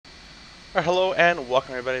Alright, hello and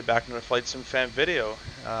welcome everybody back to another Flight Sim Fan video.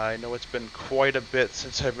 I know it's been quite a bit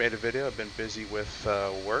since I've made a video. I've been busy with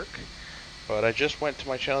work, but I just went to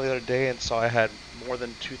my channel the other day and saw I had more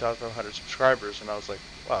than 2,500 subscribers, and I was like,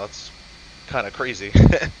 wow, that's kind of crazy,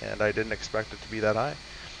 and I didn't expect it to be that high.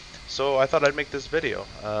 So I thought I'd make this video.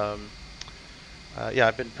 Yeah,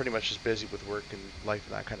 I've been pretty much just busy with work and life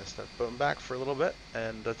and that kind of stuff, but I'm back for a little bit,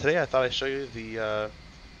 and today I thought I'd show you the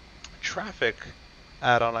traffic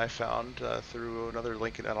add-on I found through another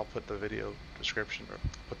link, and I'll put the video description, or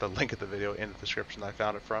put the link of the video in the description I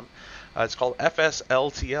found it from. It's called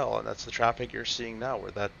FSLTL, and that's the traffic you're seeing now, where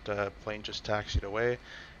that plane just taxied away,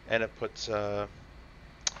 and it puts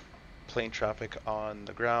plane traffic on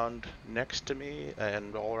the ground next to me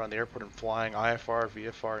and all around the airport and flying IFR,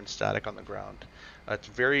 VFR, and static on the ground. It's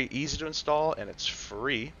very easy to install, and it's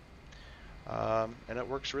free, and it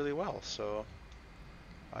works really well. So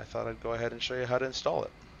I thought I'd go ahead and show you how to install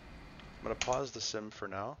it. I'm going to pause the sim for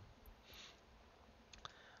now.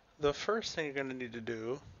 The first thing you're going to need to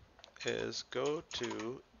do is go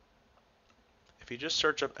to, if you just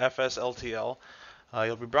search up FSLTL,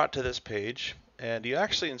 you'll be brought to this page, and you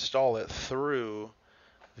actually install it through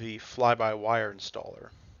the fly-by-wire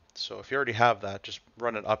installer. So if you already have that, just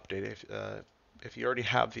run an update. If you already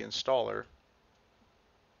have the installer,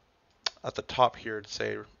 at the top here it'd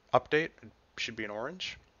say update, it should be in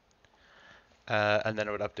orange, and then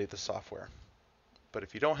it would update the software. But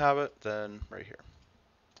if you don't have it, then right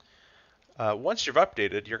here. Once you've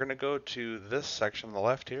updated, you're going to go to this section on the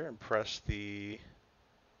left here and press the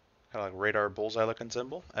kind of like radar bullseye looking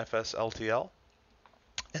symbol, FSLTL.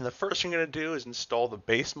 And the first thing you're going to do is install the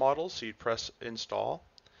base model, so you press install.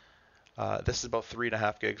 This is about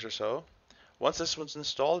 3.5 gigs or so. Once this one's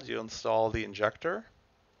installed, you install the injector.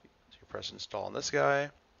 So you press install on this guy.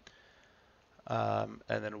 And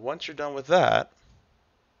then once you're done with that,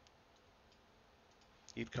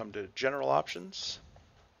 you'd come to general options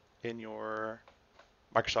in your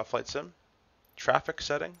Microsoft Flight Sim, traffic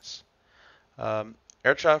settings,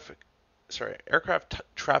 aircraft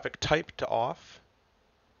traffic type to off.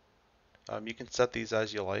 You can set these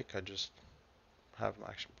as you like. I just have them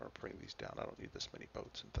actually bring these down. I don't need this many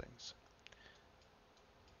boats and things.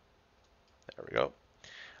 There we go.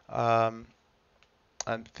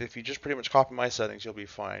 And if you just pretty much copy my settings, you'll be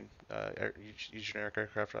fine. Use generic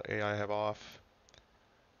aircraft.ai I have off.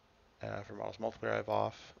 For models multiplayer I have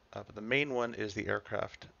off. But the main one is the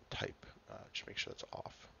aircraft type. Just make sure that's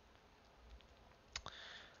off.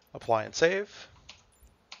 Apply and save.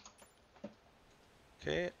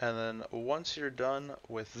 Okay, and then once you're done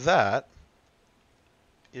with that,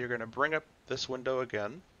 you're going to bring up this window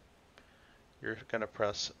again. You're going to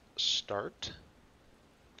press start.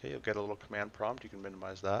 Okay, you'll get a little command prompt. You can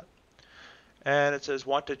minimize that. And it says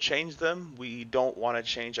want to change them. We don't want to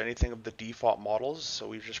change anything of the default models, so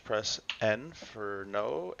we just press N for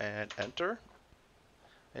no and enter.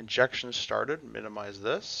 Injection started. Minimize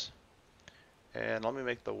this. And let me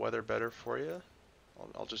make the weather better for you.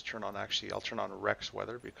 I'll just turn on, I'll turn on Rex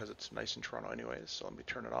weather because it's nice in Toronto anyways. So let me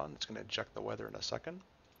turn it on. It's going to inject the weather in a second.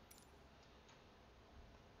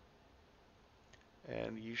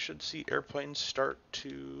 And you should see airplanes start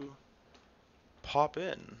to pop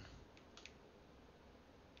in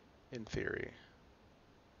theory.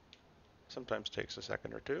 Sometimes takes a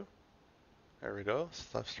second or two. There we go.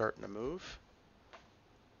 Stuff's starting to move.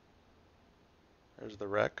 There's the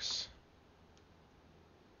Rex.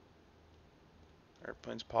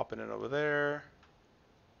 Airplanes popping in over there.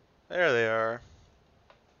 There they are.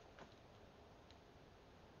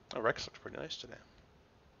 Oh, Rex looks pretty nice today.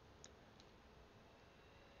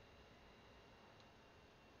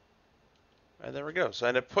 And there we go. So,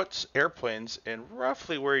 and it puts airplanes in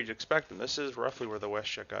roughly where you'd expect them. This is roughly where the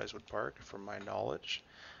WestJet guys would park, from my knowledge,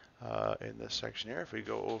 in this section here. If we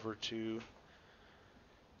go over to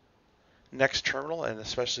next terminal, and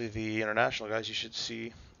especially the international guys, you should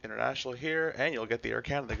see international here, and you'll get the Air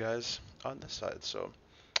Canada guys on this side. So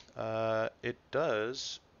it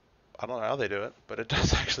does, I don't know how they do it, but it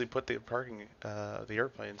does actually put the parking, the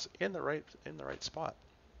airplanes in the right spot.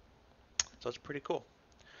 So it's pretty cool.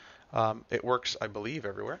 It works, I believe,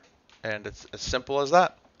 everywhere, and it's as simple as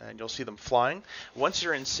that. And you'll see them flying. Once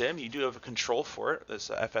you're in sim, you do have a control for it. This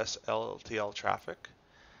FSLTL traffic,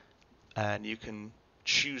 and you can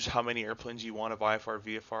choose how many airplanes you want of IFR,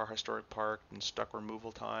 VFR, historic park, and stuck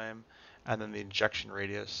removal time, and then the injection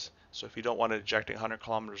radius. So if you don't want it ejecting 100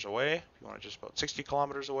 kilometers away, if you want it just about 60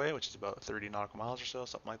 kilometers away, which is about 30 nautical miles or so,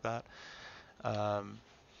 something like that,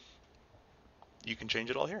 you can change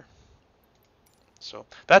it all here. So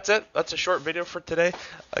that's it. That's a short video for today.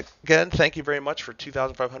 Again, thank you very much for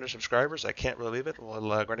 2,500 subscribers. I can't believe it. Well,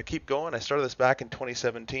 we're going to keep going. I started this back in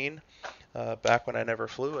 2017, back when I never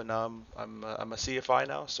flew, and now I'm a CFI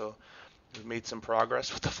now. So we've made some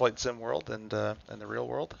progress with the flight sim world and the real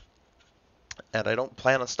world. And I don't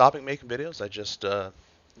plan on stopping making videos. I just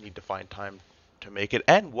need to find time to make it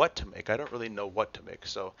and what to make. I don't really know what to make.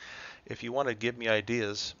 So if you want to give me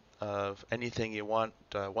ideas of anything you want,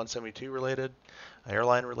 172 related,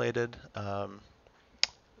 airline related,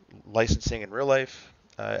 licensing in real life,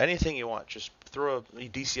 anything you want, just throw a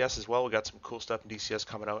DCS as well. We got some cool stuff in DCS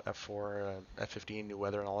coming out, F4, F15, new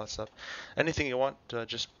weather and all that stuff. Anything you want,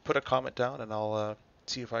 just put a comment down and I'll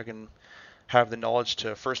see if I can have the knowledge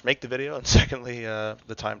to first make the video and secondly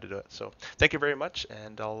the time to do it. So thank you very much,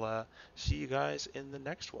 and I'll see you guys in the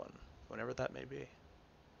next one, whenever that may be.